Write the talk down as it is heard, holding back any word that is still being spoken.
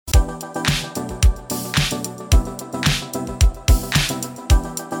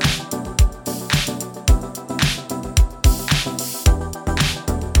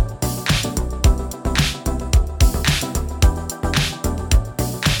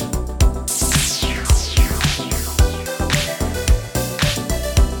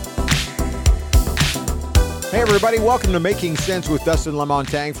Hey everybody, welcome to Making Sense with Dustin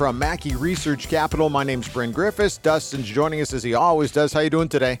Lamontagne from Mackey Research Capital. My name's Bryn Griffiths. Dustin's joining us as he always does. How you doing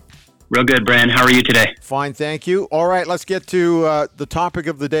today? Real good, Bryn. How are you today? Fine, thank you. All right, let's get to the topic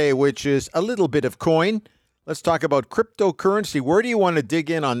of the day, which is a little bit of coin. Let's talk about cryptocurrency. Where do you want to dig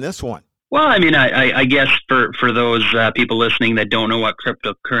in on this one? Well, I mean, I guess for those people listening that don't know what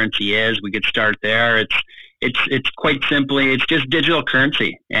cryptocurrency is, we could start there. It's quite simply, it's just digital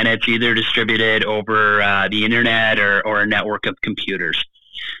currency, and it's either distributed over the internet or a network of computers.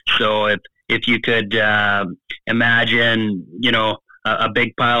 So if you could imagine, a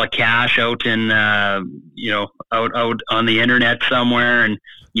big pile of cash out in, out on the internet somewhere, and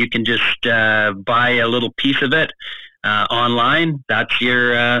you can just buy a little piece of it online. That's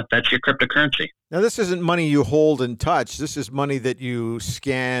your cryptocurrency. Now, this isn't money you hold and touch. This is money that you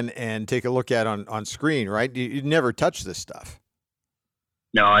scan and take a look at on screen, right? You never touch this stuff.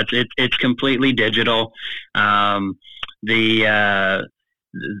 No, it's completely digital. I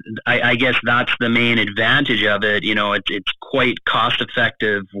guess that's the main advantage of it. It's quite cost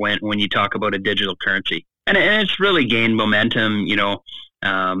effective when you talk about a digital currency, and it's really gained momentum.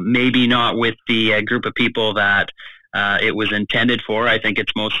 Maybe not with the group of people that it was intended for. I think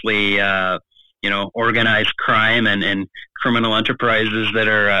it's mostly organized crime and criminal enterprises that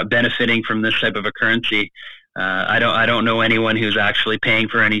are benefiting from this type of a currency. I don't know anyone who's actually paying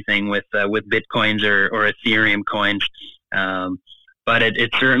for anything with Bitcoins or Ethereum coins. But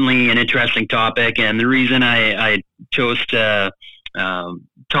it's certainly an interesting topic, and the reason I chose to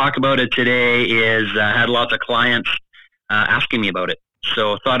talk about it today is I had lots of clients asking me about it.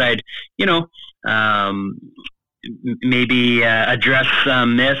 So I thought I'd, maybe address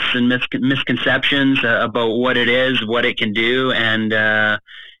some myths and misconceptions about what it is, what it can do, and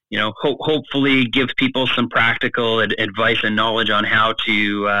hopefully give people some practical advice and knowledge on how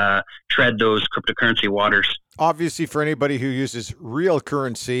to tread those cryptocurrency waters. Obviously, for anybody who uses real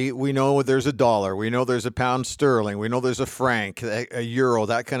currency, we know there's a dollar, we know there's a pound sterling, we know there's a franc, a euro,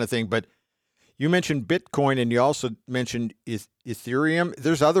 that kind of thing. But you mentioned Bitcoin, and you also mentioned Ethereum.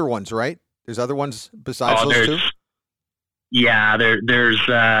 There's other ones, right? There's other ones besides those two? Yeah, there's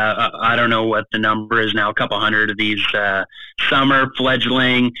I don't know what the number is now, a couple hundred of these. Some are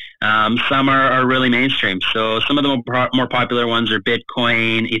fledgling, some are really mainstream. So some of the more popular ones are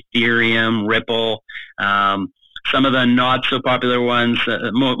Bitcoin, Ethereum, Ripple. Some of the not so popular ones,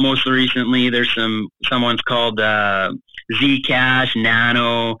 most recently, there's some ones called Zcash,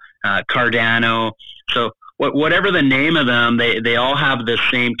 Nano, Cardano. So whatever the name of them, they all have the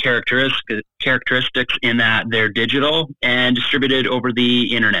same characteristics in that they're digital and distributed over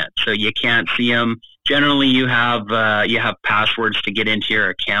the internet. So you can't see them. Generally, you have passwords to get into your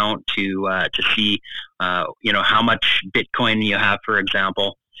account to see how much Bitcoin you have, for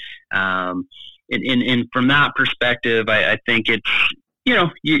example. And from that perspective, I think it's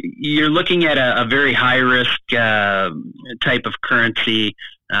you're looking at a very high risk type of currency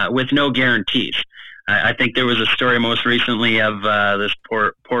with no guarantees. I think there was a story most recently of this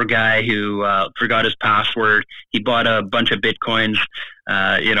poor guy who forgot his password. He bought a bunch of Bitcoins,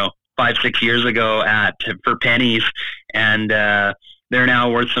 5-6 years ago for pennies, and they're now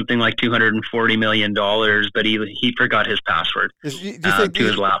worth something like $240 million. But he forgot his password to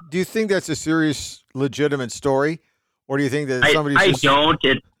his lap. Do you think that's a serious, legitimate story, or do you think that somebody's I don't.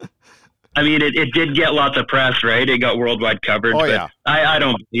 It did get lots of press, right? It got worldwide coverage. Oh, yeah. But I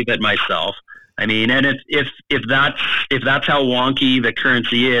don't believe it myself. And if that's how wonky the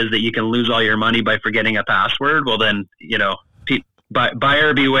currency is, that you can lose all your money by forgetting a password, well then,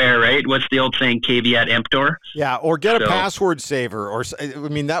 buyer beware, right? What's the old saying, caveat emptor? Yeah, or get a password saver.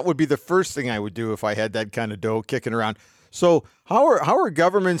 That would be the first thing I would do if I had that kind of dough kicking around. So how are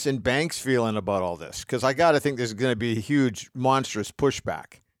governments and banks feeling about all this? Because I got to think there's going to be a huge, monstrous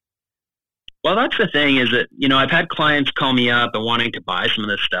pushback. Well, that's the thing is that, I've had clients call me up and wanting to buy some of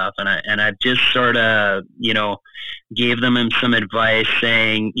this stuff, and I've just sort of, gave them some advice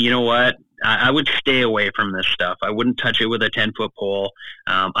saying, you know what, I would stay away from this stuff. I wouldn't touch it with a 10-foot pole.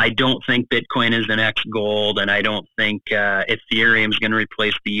 I don't think Bitcoin is the next gold, and I don't think Ethereum is going to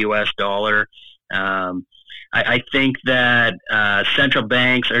replace the U.S. dollar. I think that central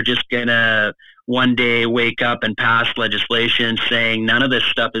banks are just going to one day wake up and pass legislation saying none of this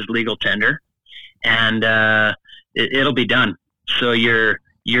stuff is legal tender. And it'll be done. So your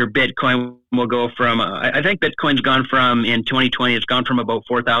Bitcoin will go from, I think Bitcoin's gone from, in 2020, it's gone from about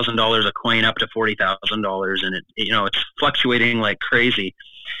 $4,000 a coin up to $40,000, and it's fluctuating like crazy.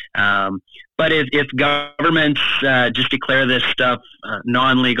 But if governments just declare this stuff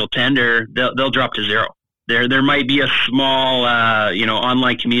non-legal tender, they'll drop to zero. There might be a small,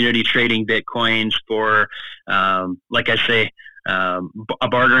 online community trading Bitcoins for, like I say, a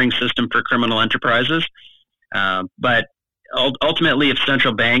bartering system for criminal enterprises. But ultimately, if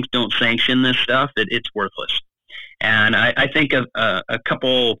central banks don't sanction this stuff, it's worthless. And I think of a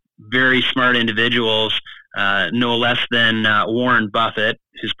couple very smart individuals, no less than Warren Buffett,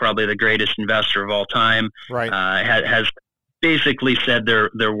 who's probably the greatest investor of all time, Right. Has basically said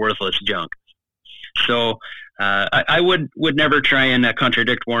they're worthless junk. So I would never try and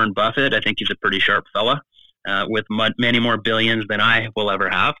contradict Warren Buffett. I think he's a pretty sharp fella with many more billions than I will ever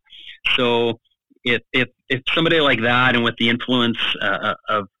have. So if somebody like that, and with the influence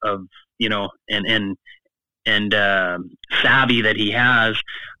of and savvy that he has,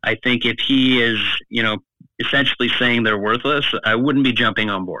 I think if he is, essentially saying they're worthless, I wouldn't be jumping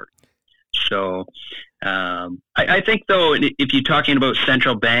on board. So I think, though, if you're talking about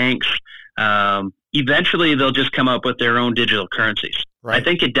central banks, eventually they'll just come up with their own digital currencies. Right. I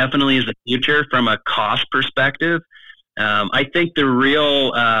think it definitely is the future from a cost perspective. I think the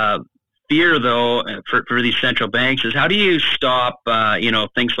real fear, though, for these central banks is how do you stop,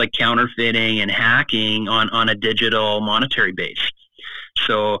 things like counterfeiting and hacking on a digital monetary base.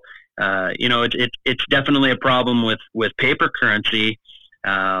 So, it's definitely a problem with paper currency.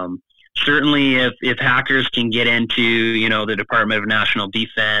 Certainly, if hackers can get into, the Department of National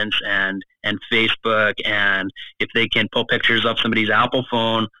Defense and Facebook, and if they can pull pictures of somebody's Apple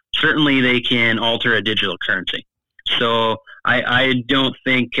phone, certainly they can alter a digital currency. So I don't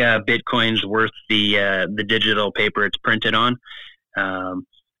think Bitcoin's worth the digital paper it's printed on.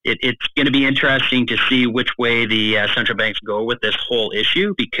 It's going to be interesting to see which way the central banks go with this whole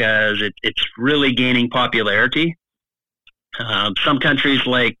issue, because it's really gaining popularity. Some countries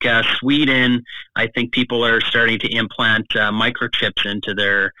like Sweden, I think people are starting to implant microchips into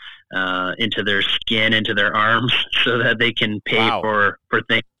their skin, into their arms, so that they can pay for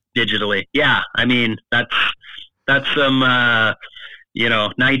things digitally. Yeah, I mean that's some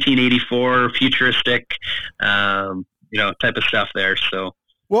 1984 futuristic type of stuff there. So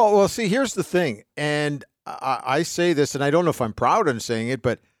well, see, here's the thing, and I say this, and I don't know if I'm proud in saying it,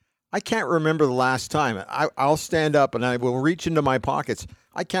 but I can't remember the last time. I'll stand up and I will reach into my pockets.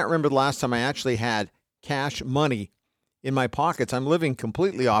 I can't remember the last time I actually had cash money in my pockets. I'm living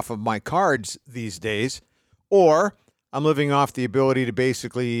completely off of my cards these days, or I'm living off the ability to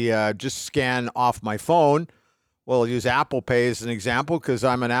basically just scan off my phone. Well, I'll use Apple Pay as an example because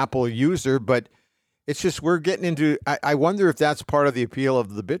I'm an Apple user, but it's just we're getting into, I wonder if that's part of the appeal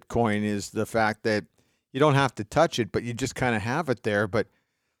of the Bitcoin, is the fact that you don't have to touch it, but you just kind of have it there. But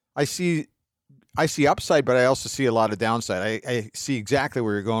I see upside, but I also see a lot of downside. I see exactly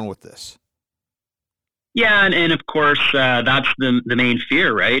where you're going with this. Yeah, and of course, that's the main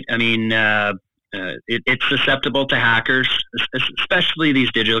fear, right? I mean, it's susceptible to hackers, especially these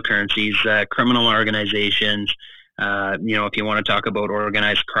digital currencies, criminal organizations, if you want to talk about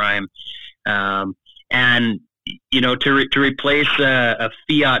organized crime. And, to replace a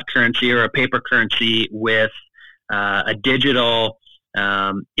fiat currency or a paper currency with a digital,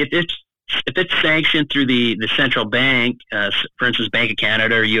 if it's sanctioned through the central bank, for instance, Bank of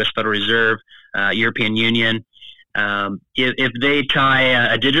Canada or U.S. Federal Reserve, European Union, if they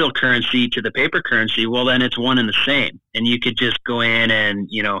tie a digital currency to the paper currency, well, then it's one and the same, and you could just go in and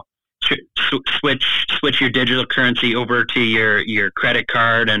switch your digital currency over to your credit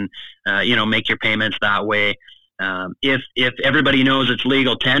card and make your payments that way. If everybody knows it's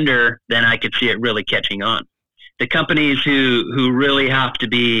legal tender, then I could see it really catching on. The companies who really have to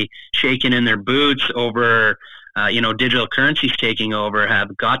be shaken in their boots over digital currencies taking over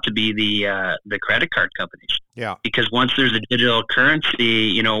have got to be the credit card companies. Yeah. Because once there's a digital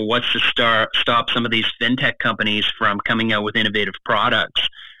currency, what's to stop some of these fintech companies from coming out with innovative products,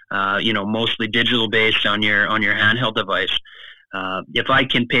 mostly digital based on your handheld device. If I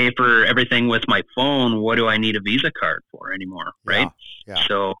can pay for everything with my phone, what do I need a Visa card for anymore? Right. Yeah. Yeah.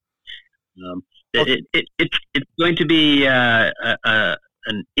 So, it's going to be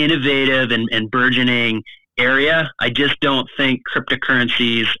an innovative and burgeoning area. I just don't think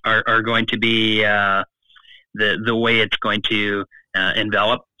cryptocurrencies are going to be the way it's going to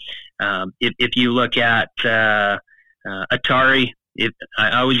envelop. If you look at Atari,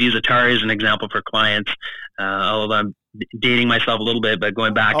 I always use Atari as an example for clients, although I'm dating myself a little bit, but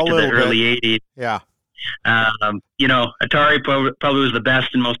going back to the early 80s. Yeah. Atari probably was the best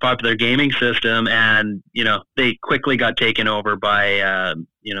and most popular gaming system, and they quickly got taken over by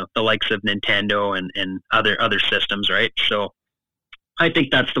the likes of Nintendo and other systems, right? So I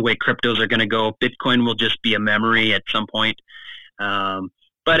think that's the way cryptos are going to go. Bitcoin will just be a memory at some point,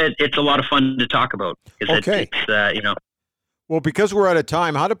 but but it's a lot of fun to talk about. Okay. Well, because we're out of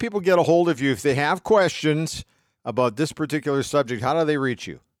time, how do people get a hold of you if they have questions about this particular subject? How do they reach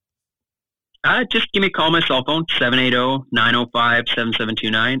you? Just give me a call on my cell phone,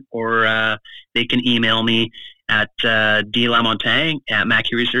 780-905-7729, or they can email me at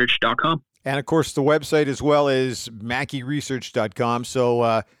dlamontagne@mackeyresearch.com. And, of course, the website as well is mackeyresearch.com.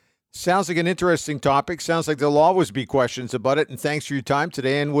 So sounds like an interesting topic. Sounds like there'll always be questions about it. And thanks for your time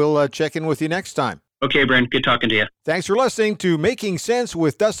today, and we'll check in with you next time. Okay, Brent. Good talking to you. Thanks for listening to Making Sense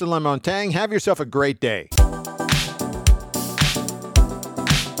with Dustin LaMontagne. Have yourself a great day.